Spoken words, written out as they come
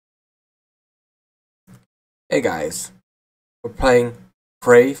Hey guys, we're playing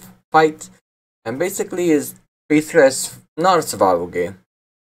Fray fight, and basically it's not a survival game,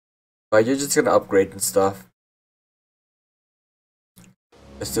 but you're just gonna upgrade and stuff.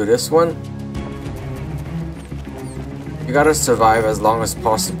 Let's do this one. You gotta survive as long as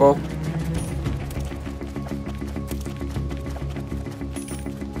possible.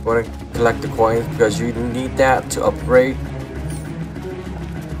 You wanna collect the coins because you need that to upgrade.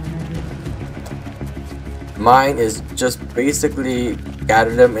 Mine is just basically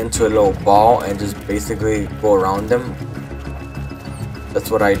gather them into a little ball and just basically go around them.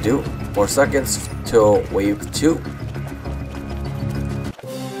 That's what I do. 4 seconds till wave 2.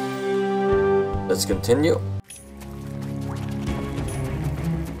 Let's continue.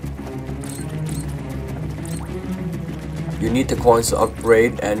 You need the coins to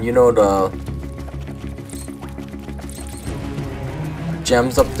upgrade, and you know the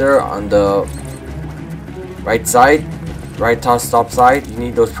gems up there on the right side, right top side. You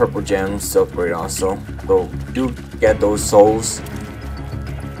need those purple gems to upgrade also. So do get those souls.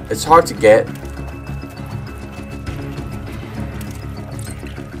 It's hard to get.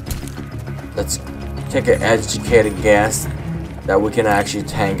 Let's take an educated guess that we can actually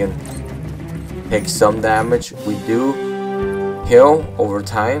tank and take some damage. We do heal over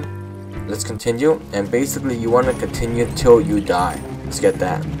time. Let's continue, and basically you want to continue till you die. Let's get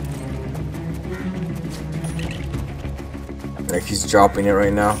that. Like he's dropping it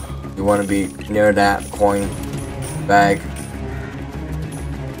right now. You want to be near that coin bag.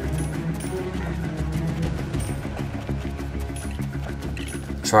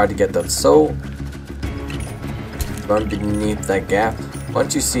 Try to get that soul. Run beneath that gap.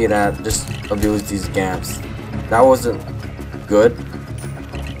 Once you see that, just abuse these gaps. That wasn't good.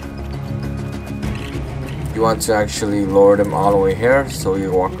 You want to actually lower them all the way here, so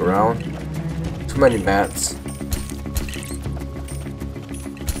you walk around. Too many bats.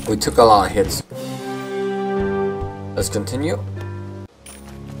 We took a lot of hits. Let's continue.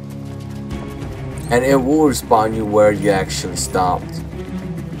 And it will respawn you where you actually stopped.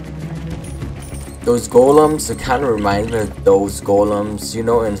 Those golems, it kind of reminds me of those golems, you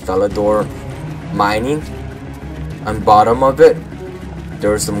know, in Hildr mining. On bottom of it,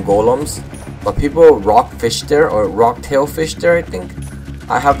 there are some golems. But people rock fish there, or rock tail fish there, I think.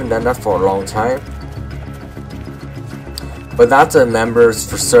 I haven't done that for a long time. But that's a members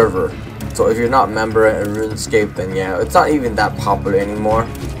for server. So if you're not a member in RuneScape, then yeah, it's not even that popular anymore.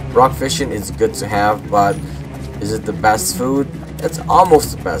 Rock fishing is good to have, but is it the best food? It's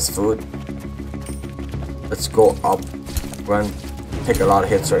almost the best food. Let's go up. We're gonna take a lot of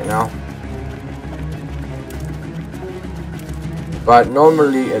hits right now. But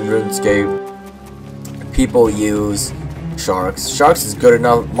normally in RuneScape, people use sharks. Sharks is good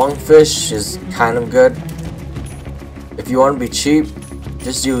enough. Monkfish is kind of good. If you want to be cheap,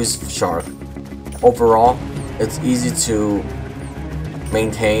 just use shark. Overall, it's easy to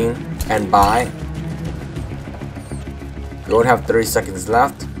maintain and buy. You only have 30 seconds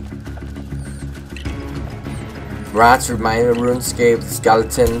left. Rats remind me of RuneScape.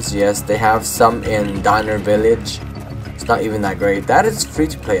 Skeletons, yes, they have some in Diner Village. It's not even that great. That is free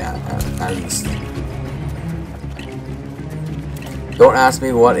to play at least. Don't ask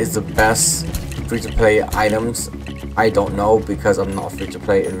me what is the best free to play items. I don't know, because I'm not free to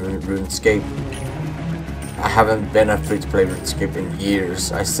play in RuneScape. I haven't been a free to play RuneScape in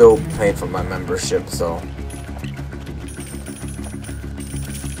years. I still pay for my membership, so.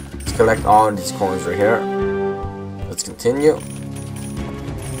 Let's collect all of these coins right here. Let's continue. I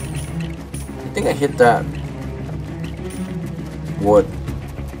think I hit that wood.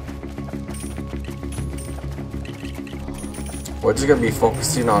 We're just gonna be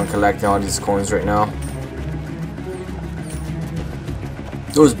focusing on collecting all these coins right now.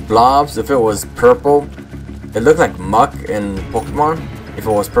 Those blobs, if it was purple, it looked like muck in Pokemon. If it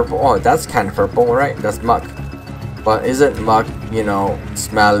was purple, oh, that's kind of purple, right? That's muck. But isn't muck, you know,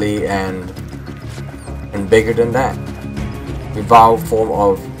 smelly and bigger than that? Evolved form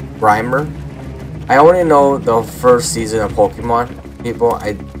of Grimer. I only know the first season of Pokemon, people.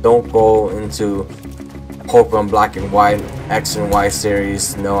 I don't go into Pokemon Black and White, X and Y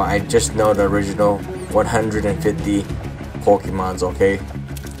series. No, I just know the original 150 Pokemons, okay?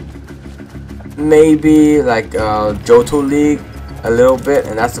 Maybe like Johto League a little bit,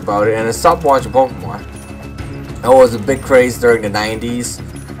 and that's about it. And I stopped watching Pokemon. I was a big craze during the 90s.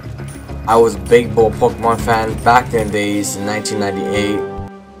 I was a big Pokemon fan back in the days in 1998.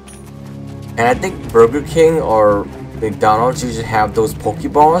 And I think Burger King or McDonald's usually have those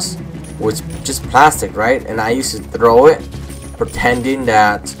Pokeballs, which just plastic, right? And I used to throw it, pretending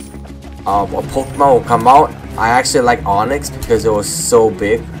that a Pokemon will come out, I actually like Onyx because it was so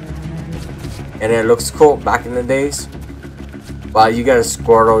big and it looks cool back in the days. But you get a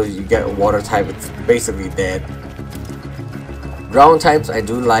Squirtle, you get a water type, it's basically dead. Ground types I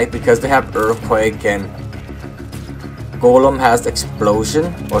do like because they have Earthquake, and Golem has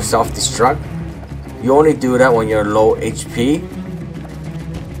Explosion or Self-Destruct. You only do that when you're low HP.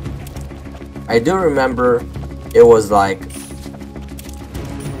 I do remember it was like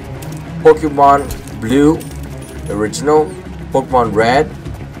Pokemon Blue, the original, Pokemon Red,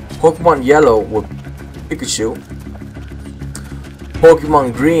 Pokemon Yellow with Pikachu.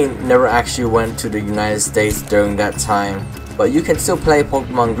 Pokemon Green never actually went to the United States during that time, but you can still play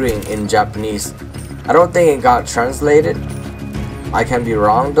Pokemon Green in Japanese. I don't think it got translated. I can be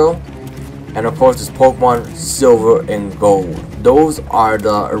wrong though. And of course, there's Pokemon Silver and Gold. Those are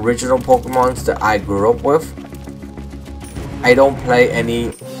the original Pokemons that I grew up with. I don't play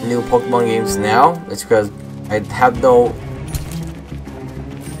any new Pokemon games now. It's because I have no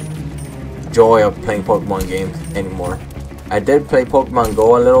joy of playing Pokemon games anymore. I did play Pokemon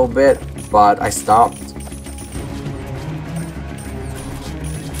Go a little bit, but I stopped.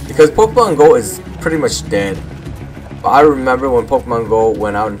 Because Pokemon Go is pretty much dead. But I remember when Pokemon Go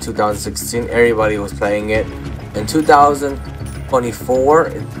went out in 2016, everybody was playing it. In 2024,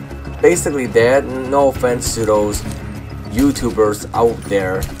 it's basically dead. No offense to those YouTubers out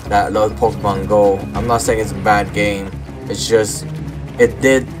there that love Pokemon Go. I'm not saying it's a bad game. It's just, it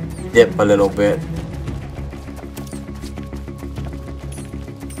did dip a little bit.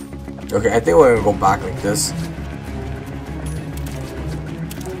 Okay, I think we're gonna go back like this.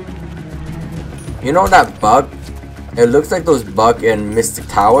 You know that bug? It looks like those bugs in Mystic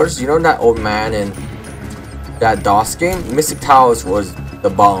Towers. You know that old man in that DOS game? Mystic Towers was the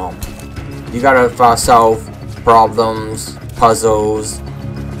bomb. You gotta solve problems, puzzles,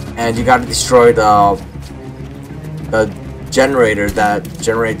 and you gotta destroy the generator that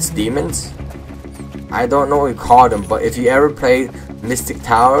generates demons. I don't know what you call them, but if you ever played Mystic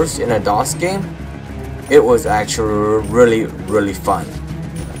Towers in a DOS game, it was actually really fun.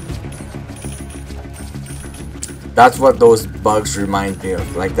 That's what those bugs remind me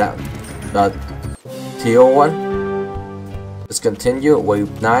of, like that teal one. Let's continue.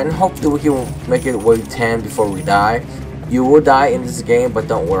 Wave 9. Hopefully we can make it wave 10 before we die. You will die in this game, but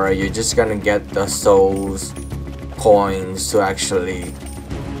don't worry, you're just gonna get the souls, coins to actually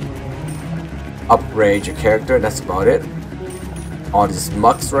upgrade your character. That's about it. All these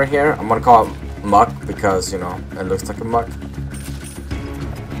mucks right here, I'm gonna call it muck because, you know, it looks like a muck.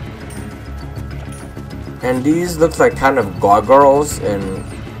 And these look like kind of gargoyles in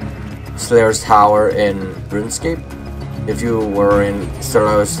Slayer's Tower in RuneScape. If you were in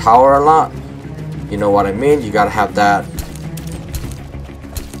Slayer's Tower a lot, you know what I mean. You gotta have that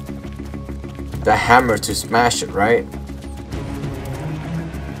hammer to smash it, right?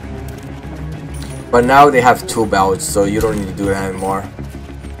 But now they have 2 belts, so you don't need to do that anymore.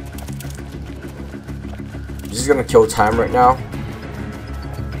 I'm just gonna kill time right now.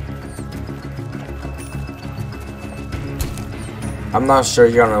 I'm not sure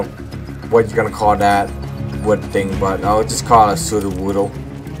what you're gonna call that wood thing, but I'll just call it a Sudowoodo.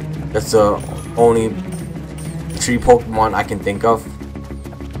 That's the only 3 Pokemon I can think of.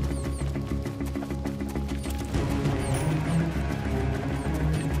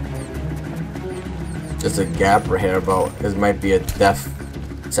 There's a gap right here, but this might be a death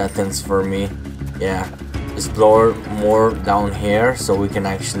sentence for me. Yeah, just blow more down here so we can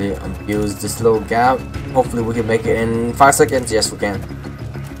actually use this little gap. Hopefully we can make it in 5 seconds. Yes, we can.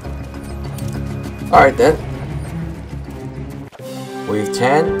 Alright then. Wave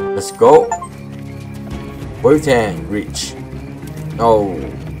 10. Let's go. Wave 10. Reach. Oh,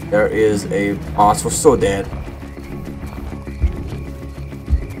 there is a boss. We're so dead.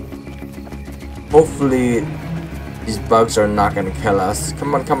 Hopefully these bugs are not gonna kill us.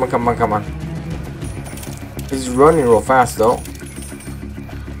 Come on, come on, come on, come on. He's running real fast though.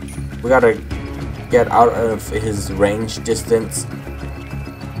 We gotta get out of his range distance.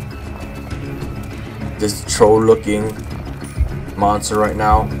 This troll looking monster right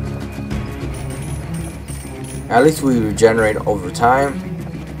now. At least we regenerate over time.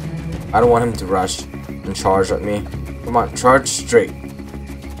 I don't want him to rush and charge at me. Come on, charge straight.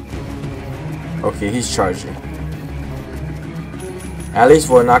 Okay, he's charging. At least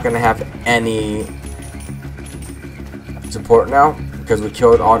we're not gonna have any support now because we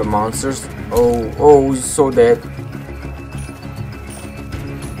killed all the monsters. Oh, he's so dead.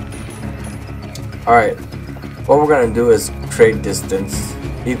 Alright, what we're gonna do is trade distance,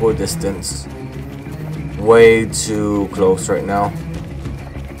 equal distance. Way too close right now.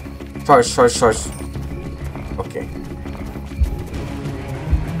 Charge, charge, charge.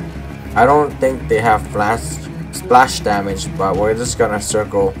 I don't think they have splash damage, but we're just gonna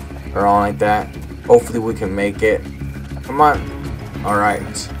circle around like that. Hopefully we can make it. Come on.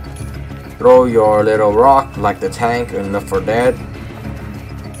 Alright. Throw your little rock like the tank in Left 4 Dead.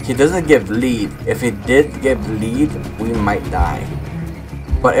 He doesn't give lead. If he did give lead, we might die.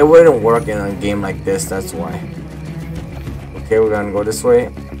 But it wouldn't work in a game like this, that's why. Okay, we're gonna go this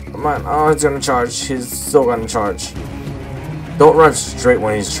way. Come on. Oh, he's gonna charge. He's still gonna charge. Don't run straight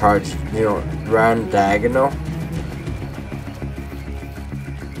when he's charged. You know, run diagonal.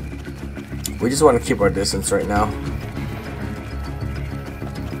 We just want to keep our distance right now.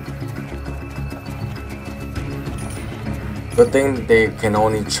 Good thing they can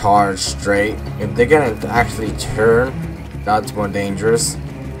only charge straight. If they can actually turn, that's more dangerous.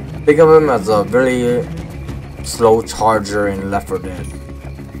 Think of him as a very slow charger in Left 4 Dead.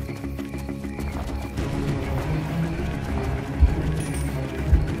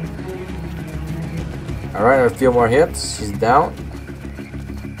 Alright, a few more hits. She's down.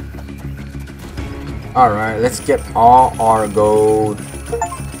 Alright, let's get all our gold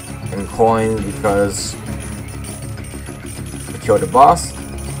and coins because we killed the boss.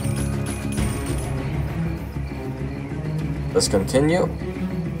 Let's continue.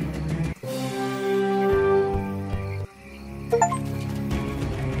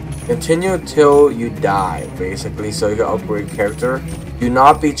 Continue till you die, basically, so you can upgrade character. Do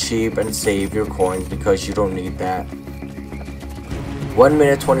not be cheap and save your coins because you don't need that. 1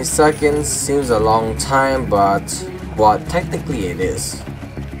 minute 20 seconds seems a long time, but well, technically it is.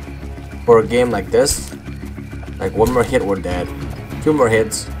 For a game like this, like one more hit we're dead. 2 more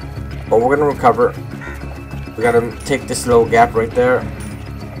hits, but we're gonna recover. We gotta take this little gap right there.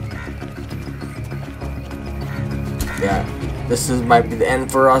 Yeah, this might be the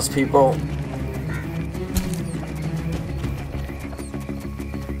end for us, people.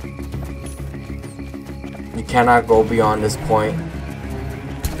 You cannot go beyond this point.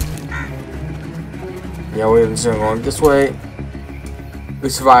 Yeah, we're just going this way. We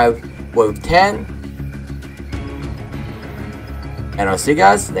survived wave 10. And I'll see you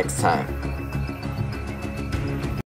guys next time.